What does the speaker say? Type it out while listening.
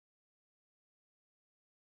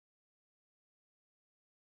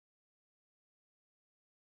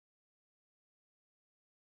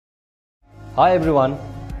Hi everyone,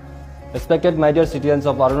 respected my dear citizens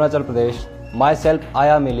of Arunachal Pradesh, myself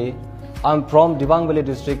Aya Mili, I am from Dibang Valley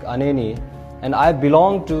district Aneni and I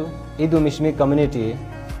belong to Idu Mishmi community.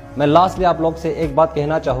 मैं lastly आप लोग से एक बात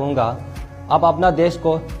कहना चाहूँगा, आप अपना देश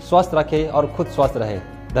को स्वस्थ रखें और खुद स्वस्थ रहें।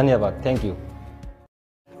 धन्यवाद, thank you.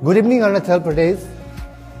 Good evening Arunachal Pradesh.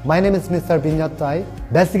 My name is Mr Arunachal.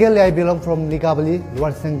 Basically I belong from Nikabali,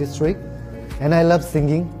 Lower Siang district and I love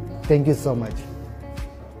singing. Thank you so much.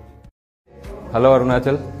 Hello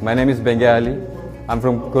Arunachal, my name is Benga Ali. I'm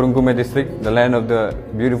from Kurungkume district, the land of the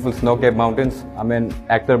beautiful snow-capped mountains. I'm an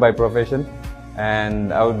actor by profession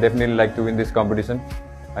and I would definitely like to win this competition.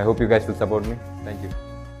 I hope you guys will support me. Thank you.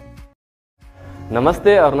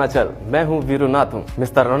 नमस्ते अरुणाचल, मैं हूं वीरुनाथ हूं।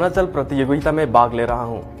 Mister Arunachal प्रतियोगिता में भाग ले रहा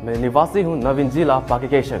हूं। मैं निवासी हूं नवीन जिला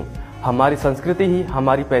पाकिकेशन। हमारी संस्कृति ही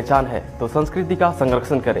हमारी पहचान है, तो संस्कृति का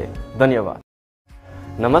संरक्षण करें। धन्यवाद।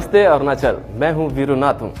 नमस्ते अरुणाचल, मैं हूं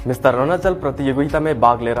वीरुनाथ हूं। मिस्टर अरुणाचल प्रतियोगिता में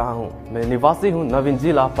भाग ले रहा हूं। मैं निवासी हूं नवीन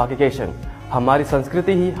जिला पाकिकेशन। हमारी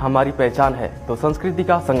संस्कृति ही हमारी पहचान है, तो संस्कृति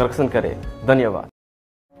का संरक्षण करें। धन्यवाद।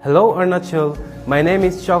 Hello Arunachal, my name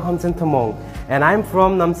is Chokhamsen Thamong and I am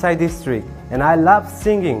from Namsai district and I love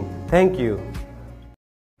singing. Thank you.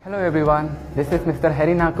 Hello everyone, this is Mr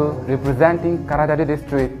Harinaku representing Karadari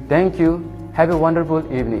district. Thank you. Have a wonderful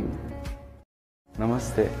evening.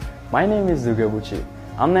 Namaste, my name is Dugabuchi.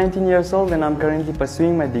 I'm 19 years old and I'm currently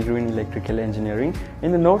pursuing my degree in electrical engineering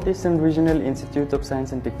in the Northeastern Regional Institute of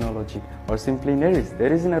Science and Technology, or simply NERIS,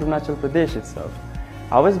 that is in Arunachal Pradesh itself.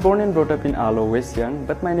 I was born and brought up in Alo, West Siang,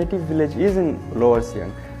 but my native village is in Lower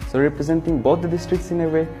Siang. So representing both the districts in a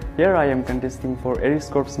way, here I am contesting for Aries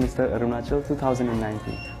Corps Mr Arunachal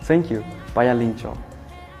 2019. Thank you. Paya Lincho.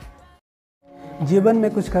 जीवन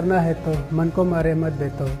में कुछ करना है तो मन को मारे मत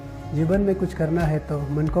देतो। जीवन में कुछ करना है तो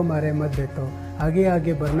मन को मारे मत देतो। आगे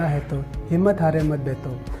आगे बढ़ना है तो हिम्मत हारे मत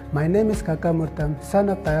देतो। My name is Kaka Murtam, son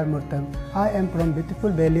of Tayar Murtam. I am from beautiful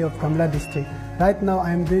valley of Kamla district. Right now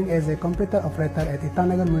I am doing as a computer operator at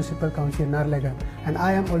Itanagar Municipal Council, Narlegan, and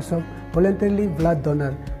I am also voluntarily blood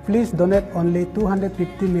donor. Please donate only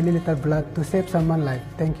 250 milliliter blood to save someone's life.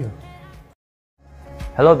 Thank you.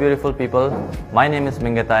 Hello beautiful people, my name is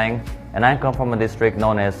Mingatayang and I come from a district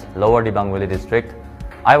known as Lower Dibang Valley district.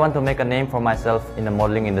 I want to make a name for myself in the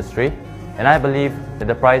modeling industry and I believe that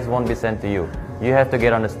the prize won't be sent to you. You have to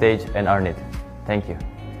get on the stage and earn it. Thank you.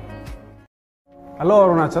 Hello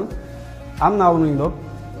Arunachal, I'm Navam.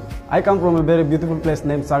 I come from a very beautiful place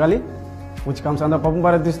named Sagali, which comes under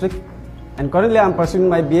Papumpara district, and currently I'm pursuing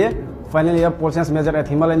my BA final year Pole Science major at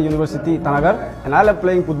Himalayan University, Itanagar, and I love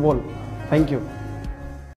playing football. Thank you.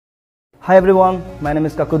 Hi everyone, my name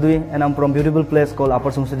is Kakudwi and I'm from beautiful place called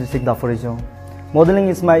Upper Sumatra district, Daforijo. Modeling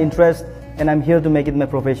is my interest and I'm here to make it my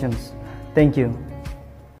profession. Thank you.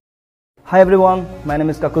 Hi everyone, my name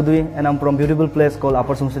is Kakudwi and I'm from beautiful place called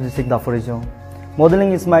Upper Sumatra district, Daforijo.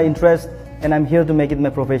 Modeling is my interest and I'm here to make it my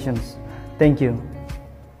profession. Thank you.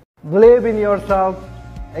 Believe in yourself.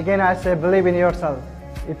 Again I say believe in yourself.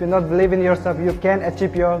 If you not believe in yourself, you can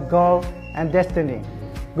achieve your goal and destiny.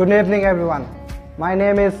 Good evening everyone. My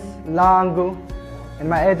name is Langu and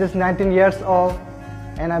my age is 19 years old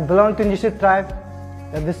and I belong to Nishi tribe,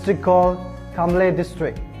 the district called Kamle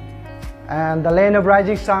district. And the land of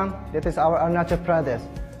rising sun, that is our Arunachal Pradesh.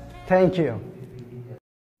 Thank you.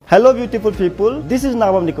 Hello beautiful people, this is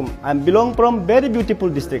Nabam Tuki. I belong from very beautiful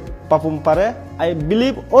district, Papumpare. I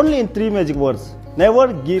believe only in 3 magic words.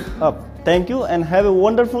 Never give up. Thank you and have a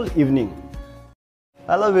wonderful evening.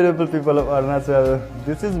 Hello beautiful people of Arunachal,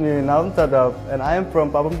 this is me Navam Tadap and I am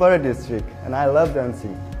from Papumpare district and I love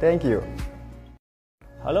dancing. Thank you.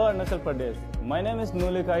 Hello Arunachal Pradesh, my name is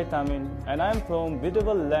Nulikai Tamin and I am from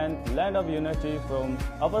beautiful land of unity from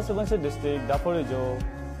Upper Subansiri district, Daforijo.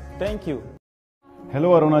 Thank you.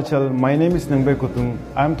 Hello Arunachal, my name is Nangbai Kutung.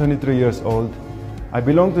 I am 23 years old. I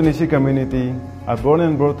belong to Nishi community. I born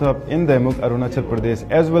and brought up in Daimuk, Arunachal Pradesh,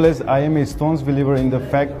 as well as I am a staunch believer in the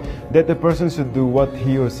fact that a person should do what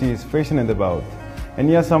he or she is passionate about. And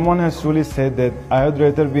yeah, someone has truly said that I would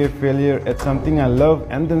rather be a failure at something I love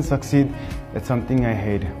and then succeed at something I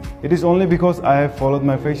hate. It is only because I have followed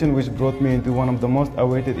my passion which brought me into one of the most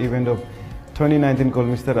awaited event of 2019 called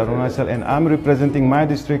Mr Arunachal, and I am representing my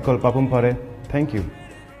district called Papumpare. Thank you.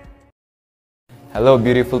 Hello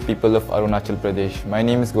beautiful people of Arunachal Pradesh. My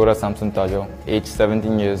name is Gora Samson Tajo, age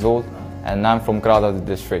 17 years old, and I'm from Karadari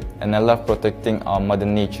district, and I love protecting our mother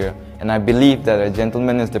nature, and I believe that a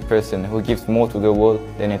gentleman is the person who gives more to the world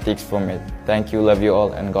than he takes from it. Thank you, love you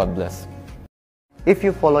all, and God bless. If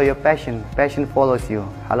you follow your passion, passion follows you.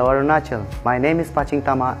 Hello Arunachal, my name is Paching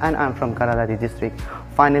Tama and I'm from Karadari district.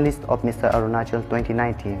 finalist of Mr Arunachal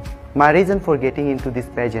 2019. My reason for getting into this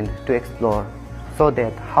pageant to explore so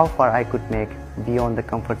that how far I could make beyond the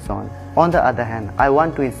comfort zone. On the other hand, I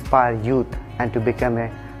want to inspire youth and to become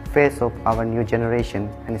a face of our new generation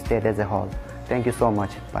and state as a whole. Thank you so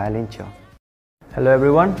much. Bye, Lincho. Hello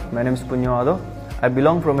everyone, my name is Punyawado. I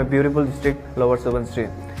belong from a beautiful district, Lower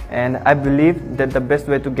Subansiri, and I believe that the best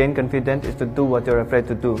way to gain confidence is to do what you're afraid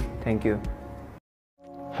to do. Thank you.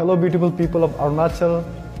 Hello beautiful people of Arunachal,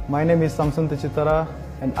 my name is Samson Techitara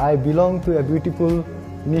and I belong to a beautiful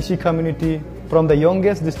Nishi community from the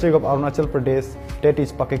youngest district of Arunachal Pradesh, that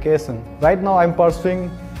is Pakekasan. Right now I am pursuing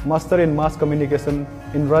Master in Mass Communication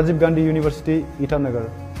in Rajiv Gandhi University, Itanagar.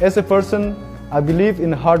 As a person, I believe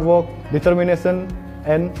in hard work, determination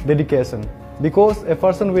and dedication, because a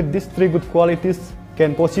person with these three good qualities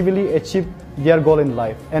can possibly achieve their goal in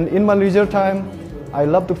life. And in my leisure time, I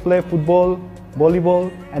love to play football, volleyball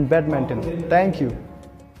and badminton. Thank you.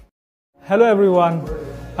 Hello everyone,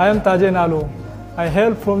 I am Taje Nalu. I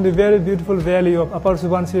hail from the very beautiful valley of Upper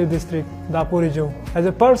Subansiri district, Dapurijo. As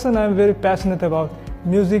a person, I am very passionate about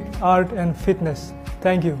music, art and fitness.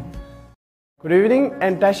 Thank you. Good evening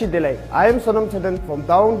and Tashi Delai. I am Sonam Chetan from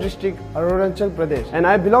Tawang district, Arunachal Pradesh, and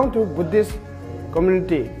I belong to Buddhist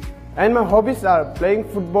community. And my hobbies are playing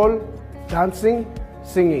football, dancing,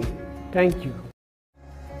 singing. Thank you.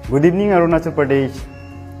 Good evening Arunachal Pradesh.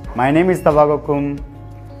 My name is Tabagokum.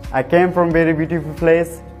 I came from very beautiful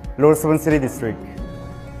place, Lower Subansiri district.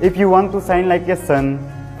 If you want to shine like a sun,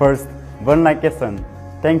 first burn like a sun.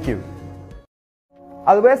 Thank you.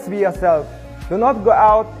 Always be yourself. Do not go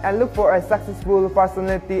out and look for a successful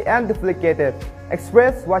personality and duplicate it.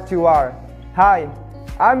 Express what you are. Hi,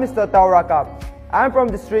 I'm Mr Taurakap. I'm from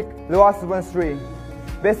district Lower Subansiri.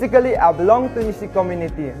 Basically, I belong to Nishi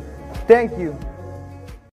community. Thank you.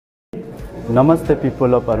 Namaste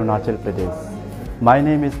people of Arunachal Pradesh. My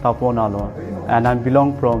name is Tapo Nalo and I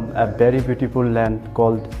belong from a very beautiful land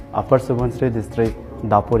called Upper Subansiri district,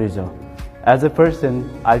 Dapurijo. As a person,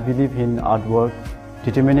 I believe in hard work,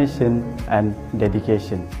 determination and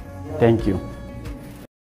dedication. Thank you.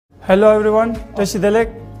 Hello everyone, Tashi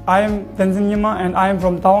Delek. I am Tenzin Yima and I am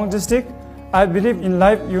from Tawang district. I believe in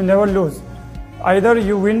life you never lose. Either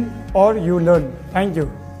you win or you learn. Thank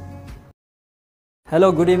you.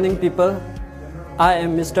 Hello, good evening people. I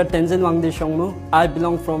am Mr. Tenzin Wangdi Shongmu. I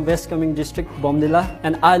belong from West Kameng district, Bomdila,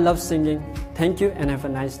 and I love singing. Thank you and have a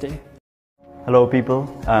nice day. Hello people,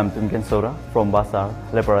 I am Tumken Sora from Basar,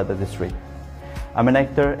 Leparada district. I'm an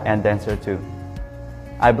actor and dancer too.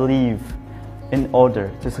 I believe in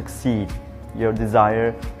order to succeed, your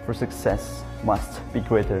desire for success must be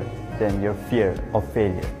greater than your fear of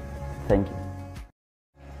failure. Thank you.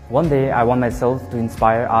 One day, I want myself to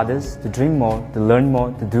inspire others to dream more, to learn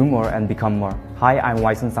more, to do more and become more. Hi, I'm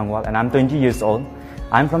Waisan Sangwal and I'm 20 years old.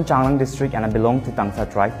 I'm from Changlang district and I belong to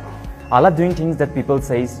Tangsa tribe. I love doing things that people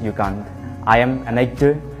say you can't. I am an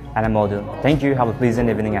actor and a model. Thank you. Have a pleasant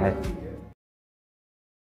evening ahead.